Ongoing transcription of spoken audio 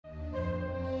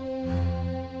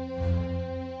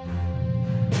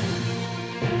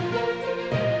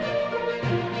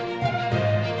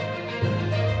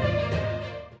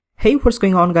Hey, what's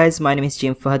going on guys? My name is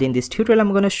Fahad. In this tutorial, I'm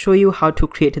going to show you how to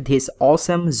create this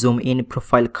awesome zoom in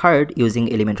profile card using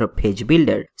Elementor Page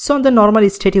Builder. So on the normal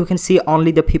state, you can see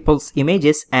only the people's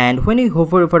images, and when you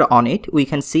hover over on it, we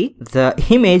can see the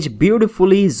image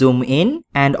beautifully zoom in,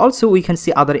 and also we can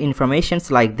see other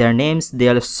informations like their names,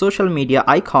 their social media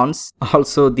icons,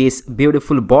 also this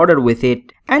beautiful border with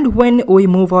it. And when we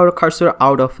move our cursor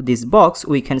out of this box,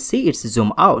 we can see it's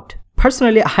zoom out.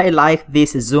 Personally, I like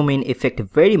this zoom in effect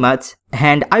very much,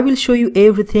 and I will show you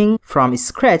everything from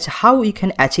scratch how you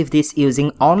can achieve this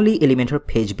using only Elementor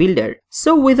Page Builder.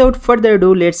 So without further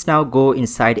ado, let's now go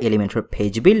inside Elementor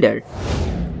Page Builder.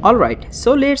 Alright,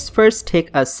 so let's first take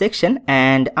a section,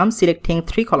 and I'm selecting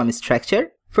 3-column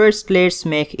structure. First, let's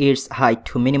make its height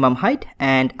to minimum height,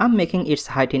 and I'm making its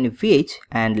height in VH,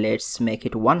 and let's make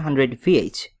it 100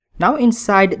 VH. Now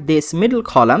inside this middle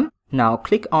column, now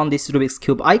click on this Rubik's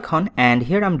Cube icon, and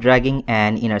here I'm dragging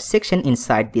an inner section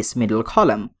inside this middle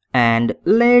column. And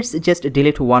let's just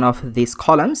delete one of these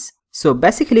columns. So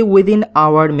basically within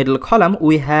our middle column,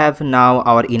 we have now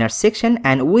our inner section,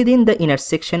 and within the inner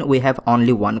section, we have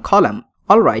only one column.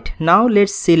 Alright, now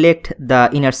let's select the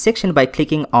inner section by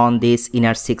clicking on these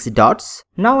inner 6 dots.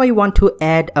 Now I want to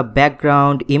add a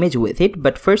background image with it,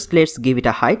 but first let's give it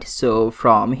a height. So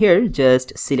from here,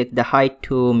 just select the height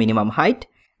to minimum height,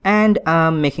 and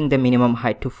I'm making the minimum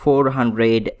height to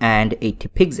 480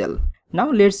 pixel. Now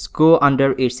let's go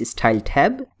under its style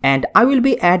tab, and I will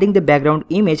be adding the background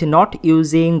image not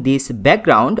using this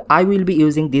background. I will be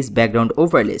using this background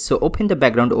overlay. So open the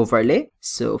background overlay.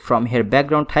 So from here,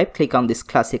 background type, click on this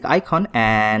classic icon,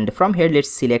 and from here let's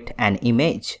select an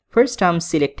image. First I'm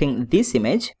selecting this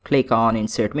image, click on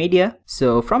insert media.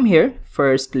 So from here,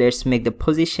 first let's make the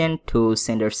position to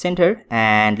center,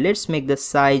 and let's make the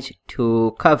size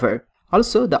to cover.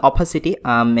 Also the opacity,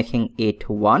 I'm making it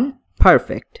 1.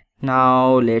 Perfect.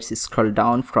 Now let's scroll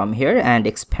down from here and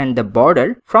expand the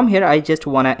border. From here, I just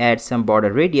want to add some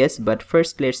border radius, but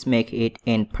first let's make it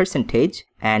in percentage,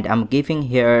 and I'm giving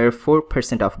here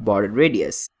 4% of border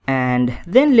radius. And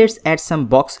then let's add some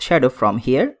box shadow from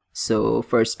here. So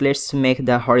first let's make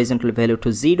the horizontal value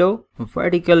to 0,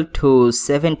 vertical to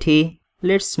 70.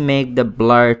 Let's make the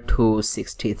blur to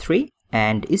 63.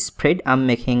 And spread, I'm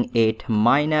making it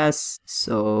minus,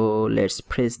 so let's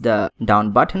press the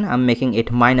down button. I'm making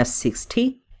it minus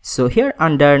 60. So here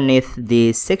underneath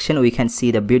this section, we can see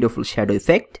the beautiful shadow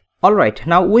effect. Alright,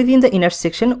 now within the inner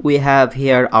section, we have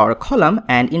here our column,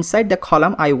 and inside the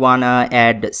column, I wanna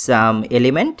add some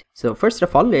element. So first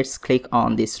of all, let's click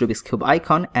on this Rubik's Cube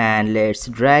icon, and let's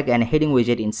drag an heading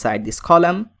widget inside this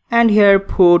column. And here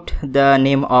put the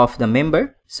name of the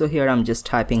member. So here I'm just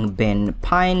typing Ben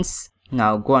Pines.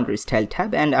 Now go under style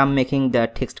tab, and I'm making the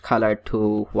text color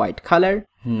to white color.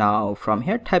 Now from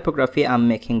here, typography, I'm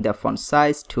making the font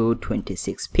size to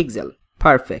 26 pixel.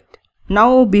 Perfect.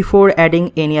 Now before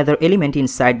adding any other element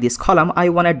inside this column, I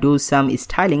want to do some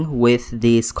styling with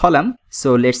this column.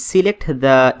 So let's select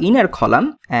the inner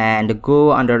column and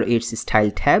go under its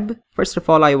style tab. First of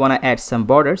all, I want to add some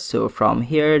borders. So from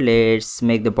here, let's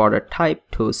make the border type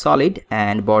to solid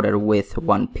and border width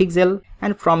 1 pixel.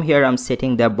 And from here, I'm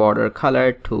setting the border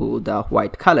color to the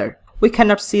white color. We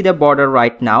cannot see the border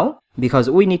right now because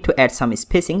we need to add some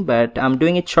spacing, but I'm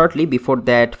doing it shortly. Before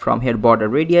that, from here, border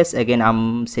radius, again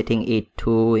I'm setting it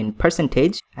to in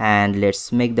percentage, and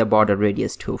let's make the border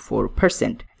radius to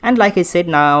 4%. And like I said,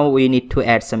 now we need to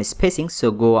add some spacing,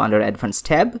 so go under advanced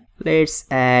tab. Let's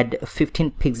add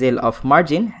 15 pixel of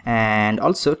margin and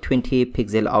also 20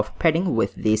 pixel of padding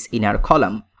with this inner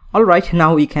column. Alright,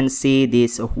 now we can see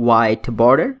this white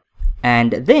border.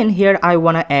 And then here I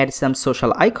want to add some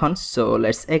social icons. So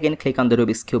let's again click on the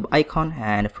Rubik's Cube icon,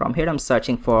 and from here I'm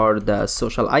searching for the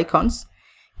social icons.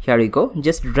 Here we go.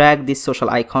 Just drag these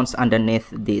social icons underneath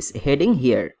this heading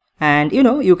here. And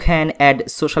you can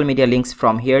add social media links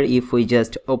from here. If we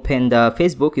just open the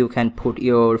Facebook, you can put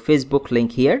your Facebook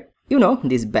link here.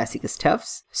 These basic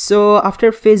stuffs. So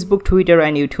after Facebook, Twitter,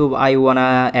 and YouTube, I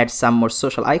wanna add some more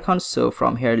social icons. So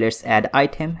from here, let's add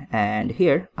item, and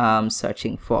here I'm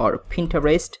searching for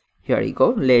Pinterest. Here you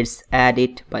go. Let's add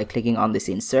it by clicking on this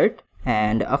insert,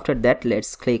 and after that,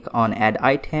 let's click on add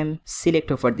item, select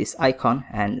over this icon,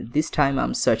 and this time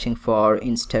I'm searching for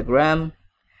Instagram.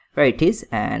 There it is,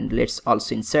 and let's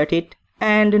also insert it.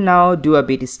 And now do a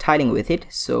bit styling with it.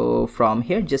 So from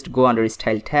here, just go under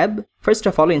style tab. First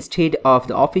of all, instead of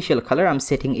the official color, I'm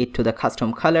setting it to the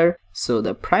custom color. So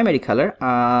the primary color,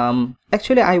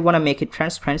 actually I want to make it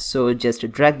transparent. So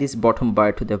just drag this bottom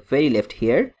bar to the very left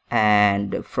here.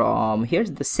 And from here,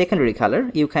 the secondary color,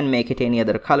 you can make it any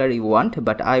other color you want,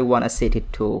 but I want to set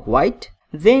it to white.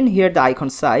 Then here the icon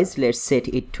size, let's set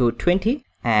it to 20,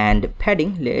 and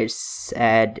padding, let's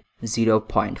add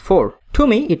 0.4. To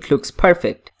me it looks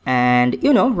perfect. And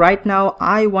you know, right now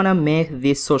I wanna make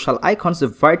these social icons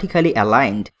vertically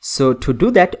aligned. So to do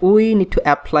that, we need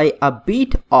to apply a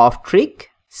bit of trick.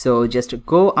 So just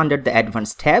go under the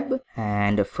advanced tab,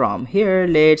 and from here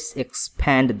let's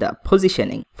expand the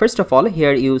positioning. First of all,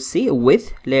 here you see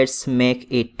width, let's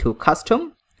make it to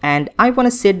custom, and I want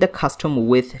to set the custom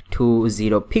width to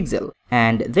 0 pixel.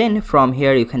 And then from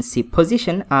here you can see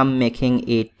position, I'm making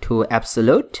it to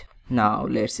absolute. Now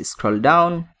let's scroll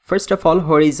down. First of all,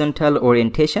 horizontal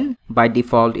orientation, by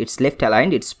default it's left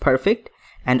aligned, it's perfect.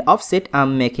 And offset,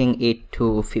 I'm making it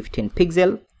to 15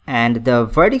 pixel. And the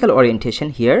vertical orientation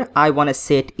here, I want to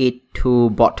set it to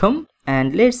bottom,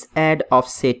 and let's add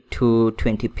offset to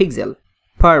 20 pixel.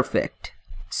 Perfect.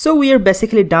 So we are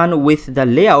basically done with the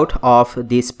layout of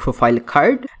this profile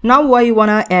card. Now I want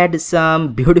to add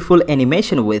some beautiful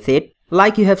animation with it.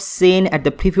 Like you have seen at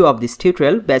the preview of this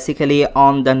tutorial, basically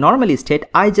on the normal state,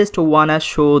 I just want to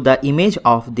show the image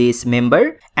of this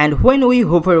member, and when we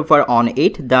hover over on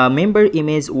it, the member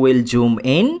image will zoom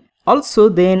in. Also,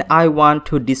 then I want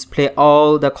to display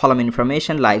all the column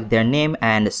information like their name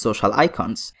and social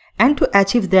icons. And to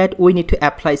achieve that, we need to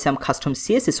apply some custom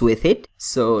CSS with it.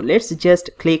 So let's just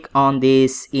click on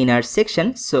this inner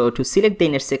section. So to select the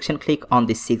inner section, click on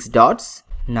the 6 dots.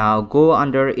 Now go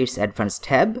under its advanced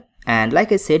tab. And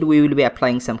like I said, we will be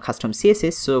applying some custom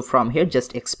CSS. So from here,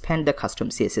 just expand the custom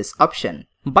CSS option.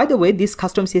 By the way, this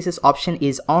custom CSS option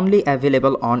is only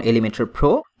available on Elementor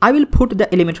Pro. I will put the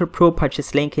Elementor Pro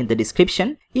purchase link in the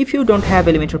description. If you don't have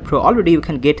Elementor Pro already, you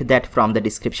can get that from the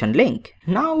description link.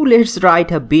 Now let's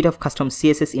write a bit of custom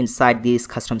CSS inside this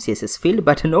custom CSS field,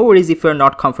 but no worries if you're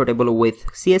not comfortable with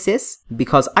CSS,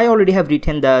 because I already have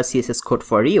written the CSS code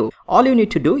for you. All you need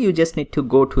to do, you just need to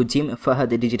go to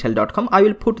jimfahaddigital.com. I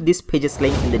will put this page's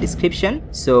link in the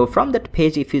description. So from that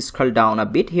page, if you scroll down a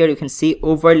bit, here you can see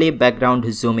overlay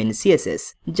background zoom in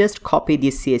CSS. Just copy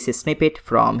this CSS snippet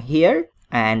from here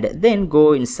and then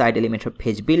go inside Elementor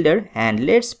page builder, and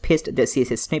let's paste the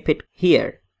CSS snippet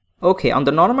here. Okay, on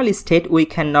the normal state we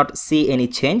cannot see any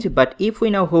change, but if we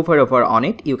now hover over on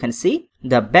it, you can see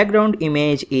the background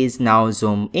image is now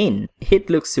zoomed in. It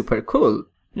looks super cool.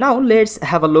 Now let's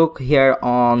have a look here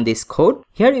on this code.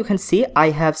 Here you can see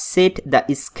I have set the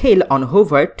scale on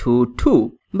hover to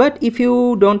 2. But if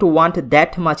you don't want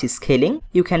that much scaling,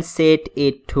 you can set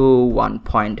it to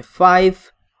 1.5.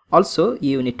 Also,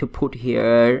 you need to put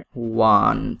here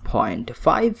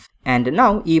 1.5. And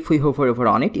now if we hover over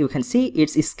on it, you can see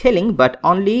it's scaling, but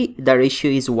only the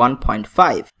ratio is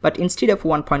 1.5. But instead of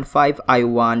 1.5, I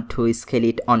want to scale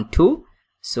it on 2.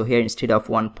 So here instead of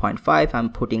 1.5, I'm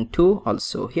putting 2.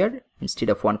 Also here, instead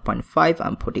of 1.5,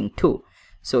 I'm putting 2.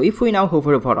 So if we now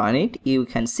hover over on it, you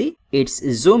can see it's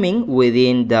zooming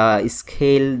within the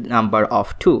scale number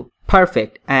of 2.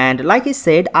 Perfect. And like I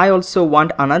said, I also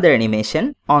want another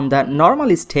animation. On the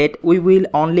normal state, we will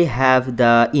only have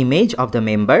the image of the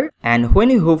member, and when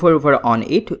you hover over on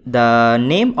it, the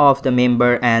name of the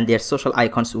member and their social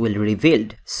icons will be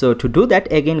revealed. So to do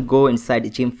that, again go inside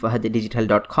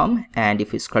jimfahaddigital.com, and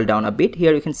if you scroll down a bit,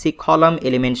 here you can see column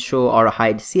element show or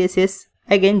hide CSS.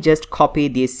 Again, just copy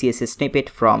this CSS snippet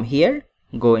from here,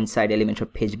 go inside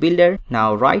Elementor page builder.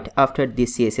 Now right after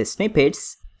these CSS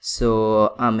snippets,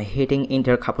 so I'm hitting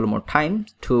enter a couple more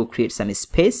times to create some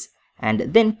space, and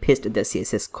then paste the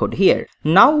CSS code here.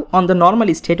 Now on the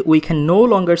normal state, we can no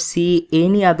longer see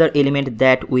any other element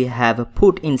that we have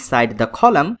put inside the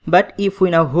column, but if we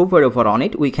now hover over on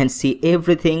it, we can see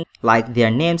everything like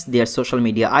their names, their social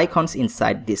media icons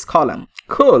inside this column.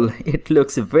 Cool, it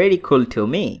looks very cool to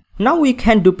me. Now we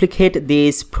can duplicate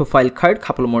this profile card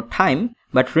couple more times.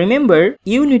 But remember,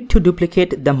 you need to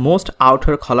duplicate the most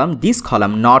outer column, this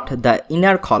column, not the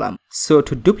inner column. So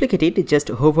to duplicate it, just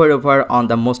hover over on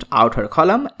the most outer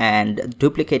column and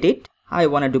duplicate it. I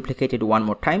want to duplicate it one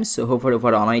more time, so hover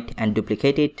over on it and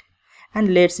duplicate it.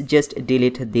 And let's just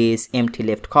delete this empty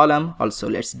left column. Also,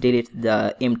 let's delete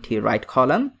the empty right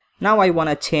column. Now I want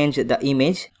to change the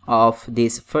image of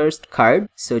this first card.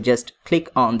 So just click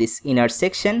on this inner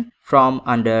section. From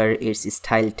under its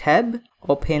style tab,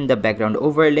 open the background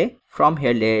overlay. From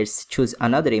here, let's choose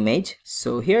another image.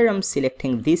 So here I'm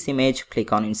selecting this image,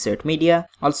 click on insert media.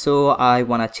 Also, I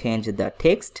want to change the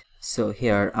text. So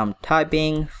here I'm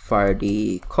typing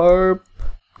Fahad Corp.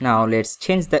 Now let's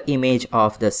change the image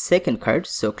of the second card.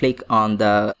 So click on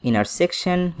the inner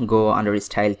section, go under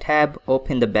style tab,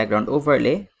 open the background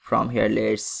overlay. From here,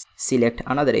 let's select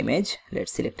another image.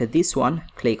 Let's select this one,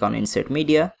 click on insert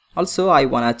media. Also, I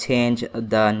want to change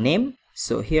the name.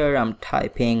 So here I'm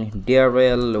typing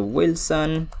Daryl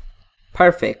Wilson.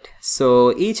 Perfect.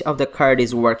 So each of the card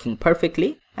is working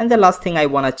perfectly. And the last thing I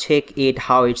want to check it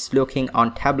how it's looking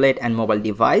on tablet and mobile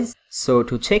device. So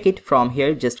to check it from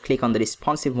here, just click on the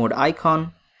responsive mode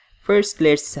icon. First,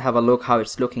 let's have a look how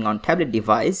it's looking on tablet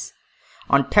device.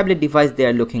 On tablet device, they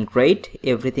are looking great.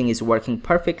 Everything is working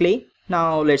perfectly.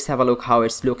 Now let's have a look how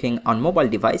it's looking on mobile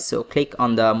device. So click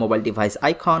on the mobile device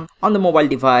icon. On the mobile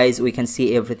device, we can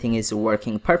see everything is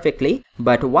working perfectly.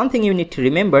 But one thing you need to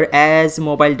remember, as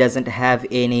mobile doesn't have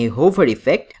any hover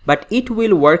effect, but it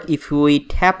will work if we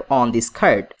tap on this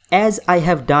card. As I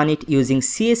have done it using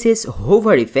CSS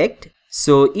hover effect,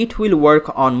 so it will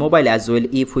work on mobile as well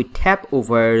if we tap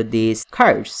over these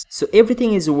cards. So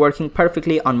everything is working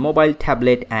perfectly on mobile,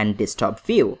 tablet and desktop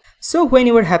view. So when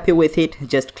you are happy with it,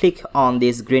 just click on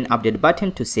this green update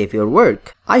button to save your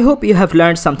work. I hope you have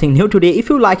learned something new today. If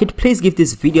you like it, please give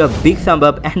this video a big thumb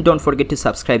up and don't forget to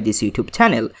subscribe this YouTube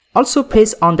channel. Also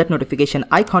press on that notification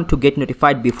icon to get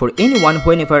notified before anyone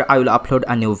whenever I will upload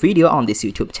a new video on this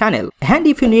YouTube channel. And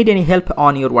if you need any help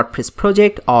on your WordPress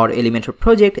project or Elementor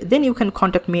project, then you can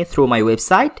contact me through my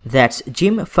website, that's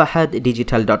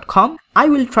jimfahaddigital.com. I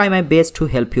will try my best to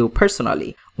help you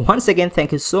personally. Once again,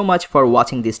 thank you so much for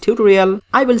watching this tutorial.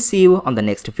 I will see you on the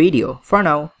next video. For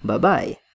now, bye bye.